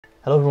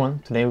Hello everyone,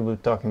 today we'll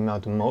be talking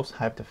about the most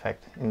hyped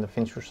effect in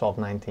DaVinci Resolve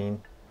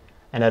 19,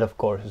 and that of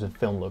course is a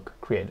film look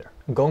creator.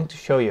 I'm going to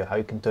show you how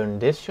you can turn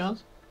this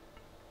shot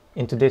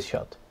into this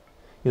shot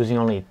using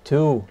only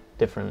two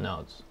different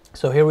nodes.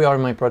 So here we are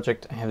in my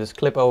project. I have this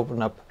clip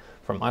opened up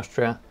from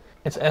Austria.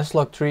 It's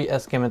S-Log3,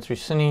 S-Geometry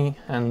Cine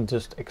and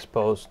just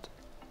exposed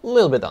a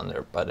little bit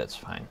under, but it's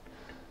fine.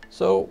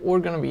 So we're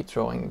going to be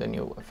throwing the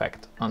new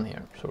effect on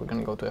here. So we're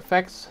going to go to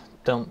effects,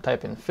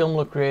 type in film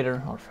look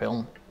creator or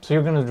film. So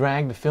you're going to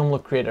drag the film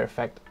look creator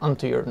effect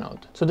onto your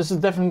node. So this is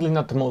definitely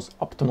not the most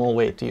optimal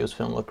way to use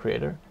film look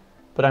creator,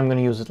 but I'm going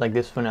to use it like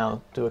this for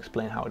now to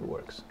explain how it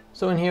works.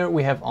 So in here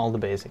we have all the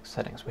basic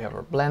settings. We have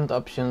our blend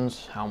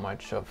options, how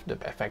much of the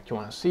effect you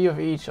want to see of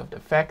each of the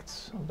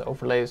effects, of the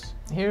overlays.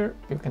 Here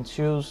you can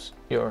choose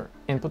your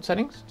input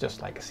settings,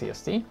 just like a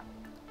CST.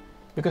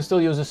 You can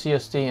still use a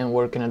CST and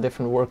work in a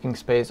different working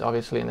space,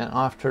 obviously, and then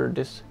after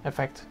this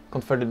effect,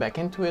 convert it back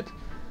into it,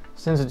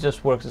 since it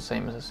just works the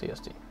same as a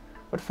CST.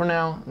 But for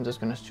now, I'm just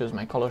going to choose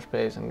my color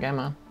space and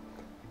gamma,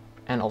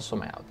 and also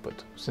my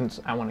output, since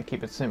I want to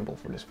keep it simple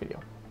for this video.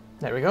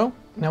 There we go.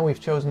 Now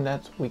we've chosen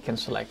that, we can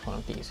select one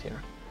of these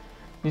here.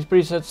 These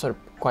presets are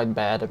quite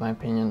bad in my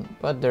opinion,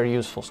 but they're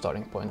useful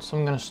starting points. So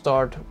I'm going to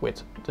start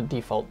with the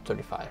default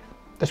 35.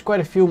 There's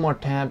quite a few more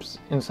tabs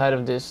inside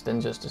of this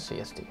than just the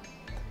CST.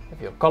 If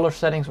you have color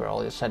settings, where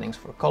all your settings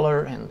for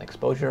color and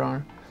exposure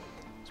are,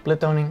 split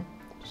toning,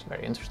 which is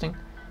very interesting,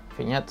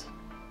 vignette,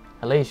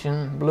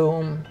 halation,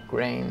 bloom,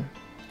 grain,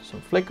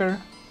 some flicker,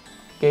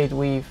 gate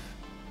weave,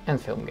 and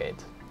film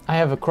gate. I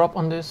have a crop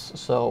on this,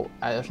 so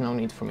there's no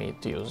need for me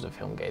to use the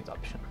film gate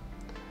option.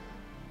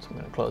 So I'm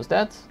going to close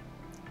that,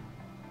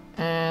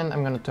 and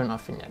I'm going to turn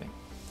off vignetting.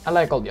 I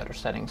like all the other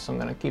settings, so I'm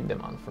going to keep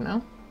them on for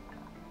now.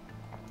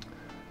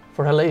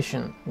 For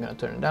halation, I'm going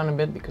to turn it down a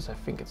bit because I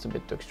think it's a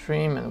bit too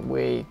extreme and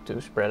way too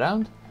spread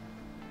out.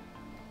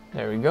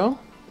 There we go.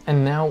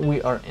 And now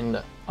we are in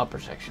the upper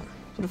section.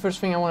 So the first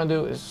thing I want to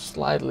do is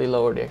slightly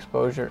lower the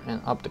exposure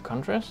and up the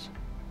contrast.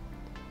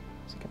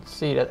 So you can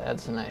see that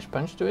adds a nice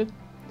punch to it.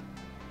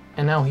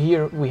 And now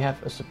here we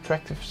have a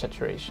subtractive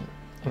saturation,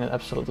 and it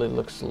absolutely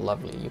looks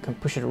lovely. You can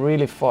push it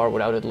really far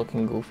without it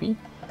looking goofy.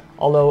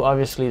 Although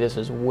obviously this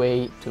is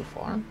way too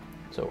far.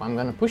 So I'm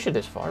going to push it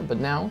this far, but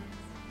now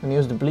I'm going to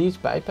use the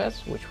bleach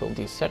bypass, which will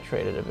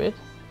desaturate it a bit,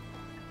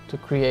 to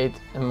create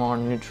a more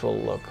neutral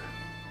look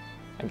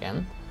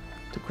again,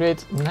 to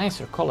create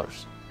nicer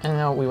colors. And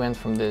now we went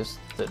from this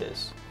to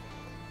this.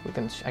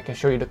 I can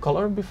show you the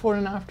color before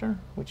and after,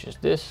 which is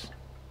this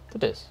to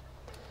this.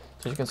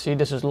 So you can see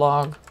this is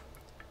log,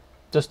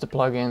 just the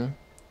plugin,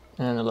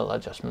 and the little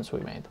adjustments we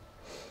made.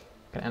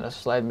 You can add a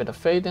slight bit of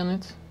fade in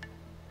it.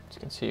 As you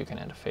can see, you can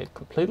add a fade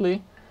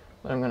completely,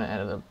 but I'm going to add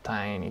a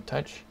tiny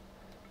touch,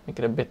 make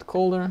it a bit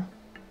colder.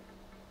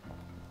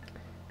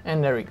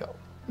 And there we go.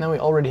 Now we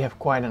already have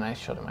quite a nice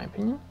shot in my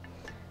opinion.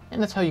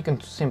 And that's how you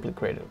can simply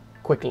create a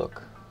quick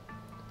look.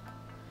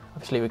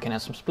 Obviously we can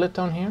add some split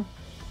tone here.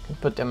 We can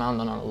put the amount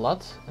on a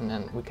LUT and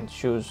then we can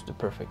choose the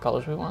perfect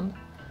colors we want.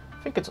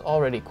 I think it's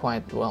already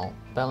quite well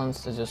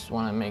balanced. I just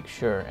want to make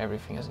sure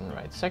everything is in the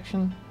right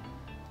section.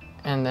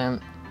 And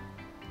then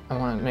I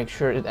want to make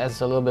sure it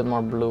adds a little bit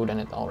more blue than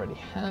it already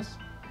has.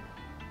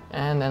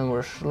 And then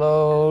we're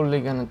slowly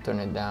going to turn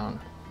it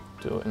down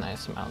to a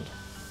nice amount.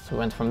 So we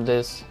went from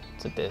this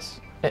to this.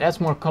 It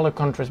adds more color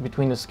contrast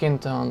between the skin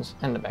tones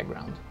and the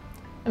background.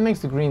 It makes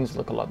the greens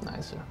look a lot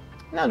nicer.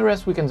 Now the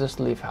rest we can just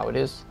leave how it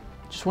is.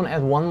 Just want to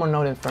add one more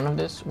node in front of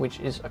this,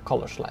 which is a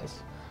color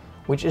slice,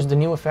 which is the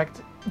new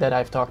effect that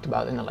I've talked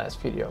about in the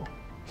last video.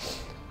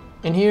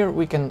 In here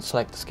we can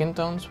select the skin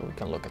tones. We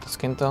can look at the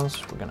skin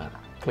tones. We're gonna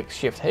click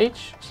Shift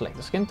H, select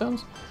the skin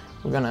tones.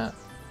 We're gonna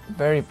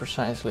very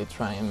precisely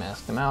try and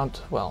mask them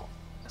out, well,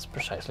 as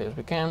precisely as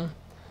we can.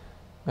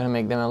 We're gonna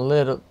make them a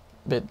little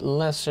bit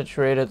less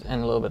saturated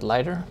and a little bit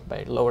lighter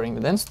by lowering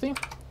the density,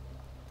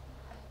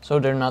 so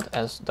they're not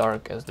as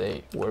dark as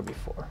they were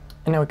before.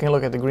 And now we can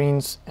look at the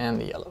greens and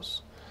the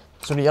yellows.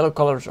 So the yellow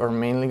colors are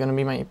mainly going to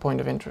be my point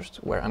of interest,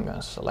 where I'm going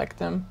to select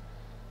them,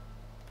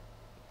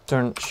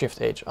 turn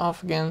Shift H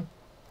off again,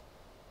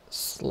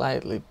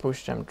 slightly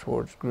push them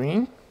towards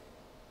green,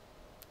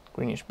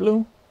 greenish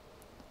blue,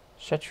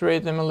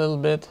 saturate them a little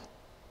bit,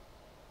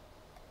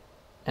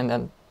 and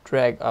then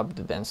drag up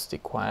the density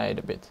quite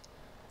a bit.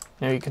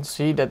 Now you can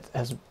see that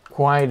has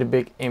quite a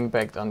big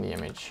impact on the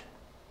image.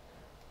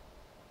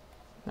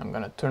 I'm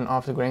going to turn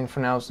off the grain for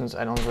now, since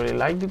I don't really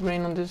like the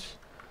grain on this.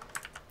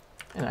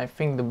 And I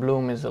think the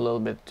bloom is a little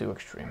bit too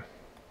extreme.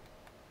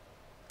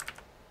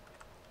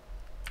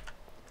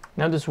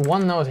 Now this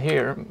one node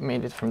here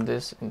made it from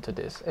this into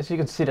this. As you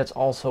can see, that's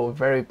also a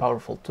very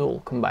powerful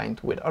tool combined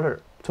with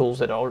other tools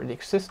that already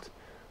exist,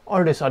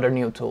 or this other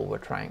new tool we're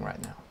trying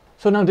right now.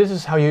 So now this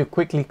is how you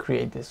quickly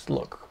create this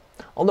look.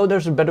 Although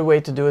there's a better way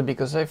to do it,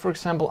 because I, for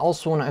example,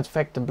 also want to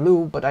affect the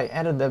blue, but I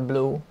added that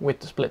blue with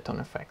the split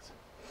tone effect.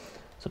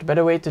 So the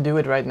better way to do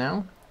it right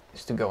now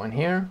is to go in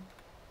here,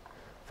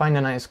 find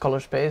a nice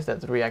color space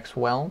that reacts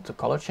well to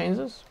color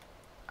changes.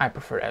 I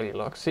prefer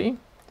LUTs.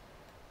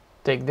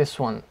 Take this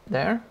one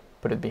there,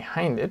 put it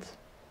behind it,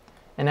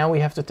 And now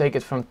we have to take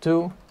it from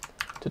 2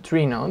 to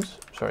 3 nodes,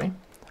 sorry,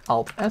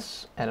 Alt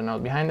S, add a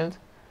node behind it.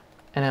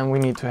 And then we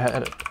need to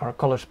add our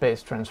color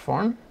space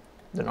transform,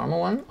 the normal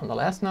one, on the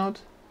last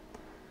node.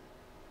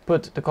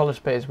 Put the color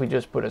space we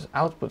just put as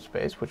output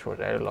space, which was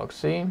log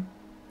C,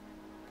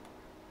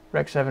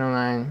 rec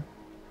 709,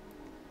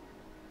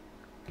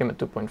 give it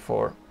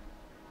 2.4.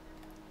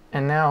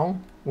 And now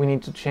we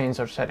need to change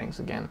our settings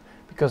again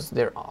because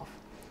they're off.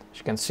 As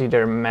you can see,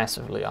 they're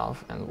massively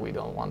off and we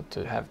don't want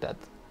to have that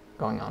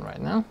going on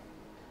right now.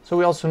 So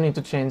we also need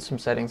to change some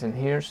settings in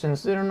here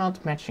since they're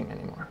not matching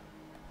anymore.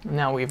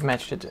 Now we've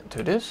matched it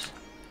to this.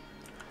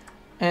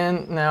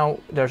 And now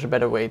there's a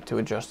better way to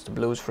adjust the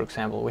blues. For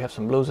example, we have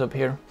some blues up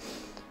here.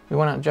 We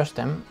want to adjust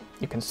them.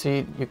 You can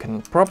see you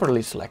can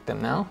properly select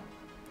them now.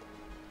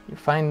 You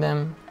find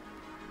them.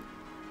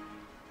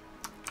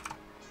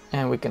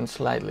 And we can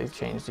slightly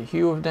change the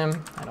hue of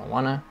them. I don't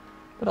want to.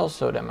 But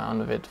also the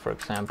amount of it, for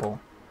example.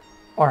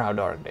 Or how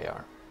dark they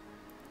are.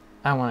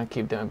 I want to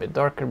keep them a bit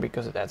darker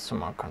because it adds some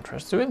more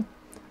contrast to it.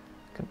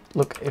 Could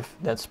look if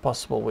that's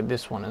possible with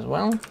this one as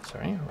well.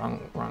 Sorry,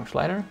 wrong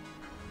slider.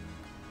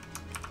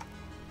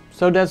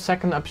 So that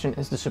second option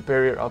is the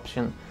superior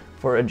option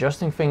for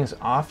adjusting things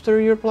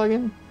after your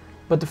plugin,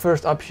 but the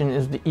first option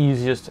is the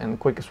easiest and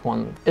quickest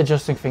one,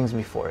 adjusting things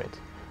before it.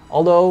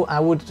 Although I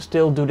would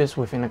still do this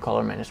within a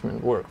color managed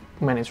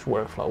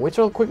workflow, which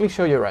I'll quickly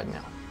show you right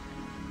now.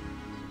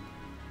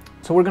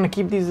 So we're going to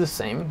keep these the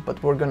same,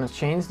 but we're going to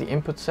change the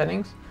input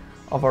settings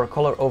of our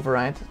color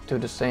override to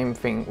the same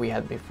thing we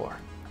had before.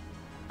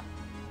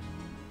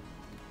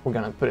 We're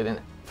going to put it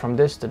in from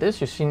this to this.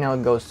 You see now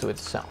it goes to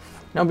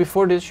itself. Now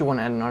before this you want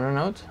to add another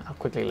node. I'll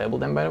quickly label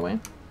them by the way.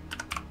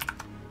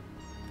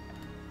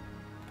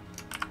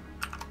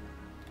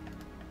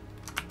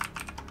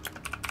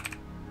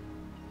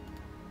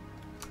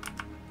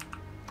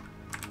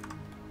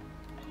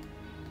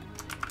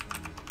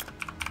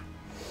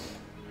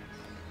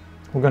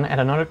 We're going to add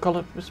another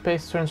color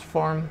space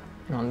transform,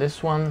 and on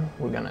this one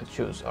we're going to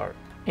choose our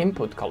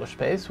input color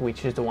space,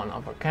 which is the one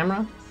of our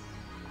camera,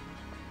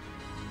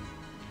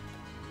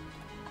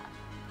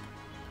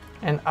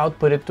 and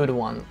output it to the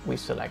one we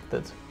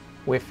selected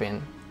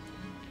within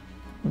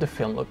the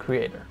film look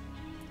creator,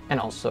 and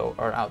also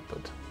our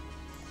output.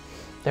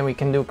 Then we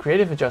can do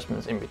creative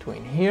adjustments in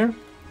between here,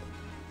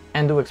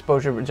 and do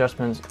exposure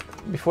adjustments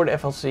before the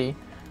FLC,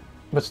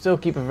 but still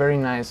keep a very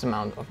nice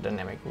amount of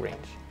dynamic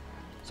range.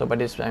 So by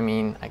this I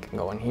mean I can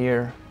go in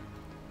here,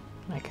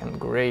 I can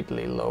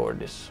greatly lower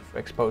this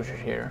exposure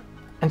here,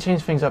 and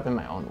change things up in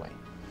my own way.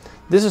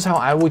 This is how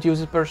I would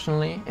use it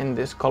personally in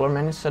this color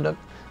managed setup,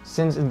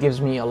 since it gives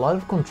me a lot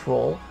of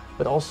control,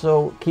 but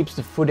also keeps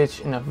the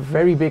footage in a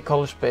very big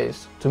color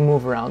space to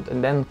move around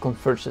and then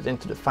converts it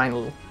into the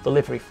final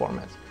delivery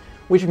format,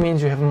 which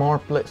means you have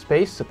more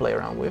space to play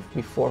around with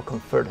before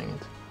converting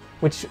it,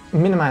 which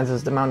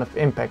minimizes the amount of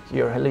impact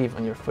you leave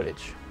on your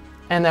footage.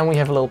 And then we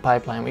have a little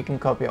pipeline we can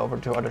copy over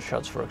to other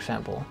shots, for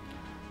example,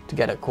 to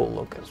get a cool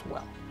look as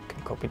well. You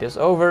can copy this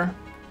over.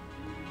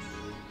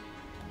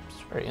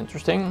 It's very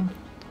interesting.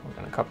 We're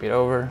going to copy it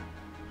over.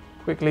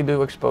 Quickly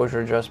do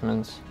exposure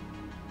adjustments.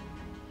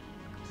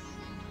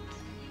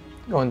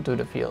 Go into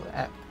the field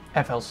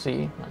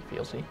FLC, not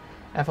VLC,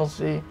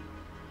 FLC.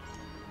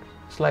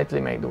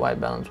 Slightly make the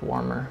white balance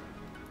warmer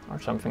or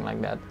something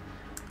like that.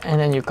 And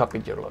then you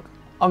copied your look.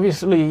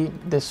 Obviously,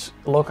 this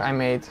look I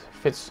made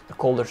fits a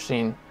colder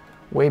scene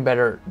way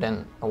better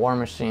than a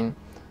warmer scene.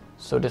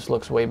 So this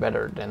looks way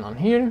better than on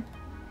here.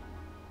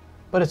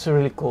 But it's a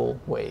really cool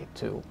way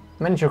to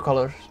manage your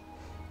colors,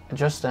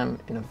 adjust them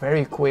in a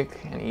very quick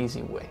and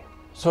easy way.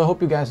 So I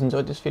hope you guys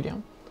enjoyed this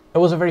video. It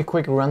was a very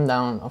quick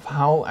rundown of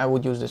how I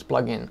would use this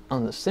plugin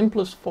on the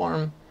simplest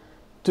form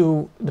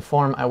to the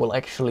form I will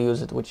actually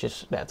use it, which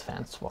is the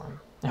advanced form.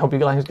 I hope you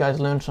guys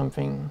learned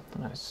something,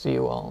 and I see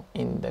you all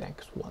in the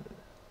next one.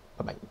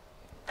 Bye bye.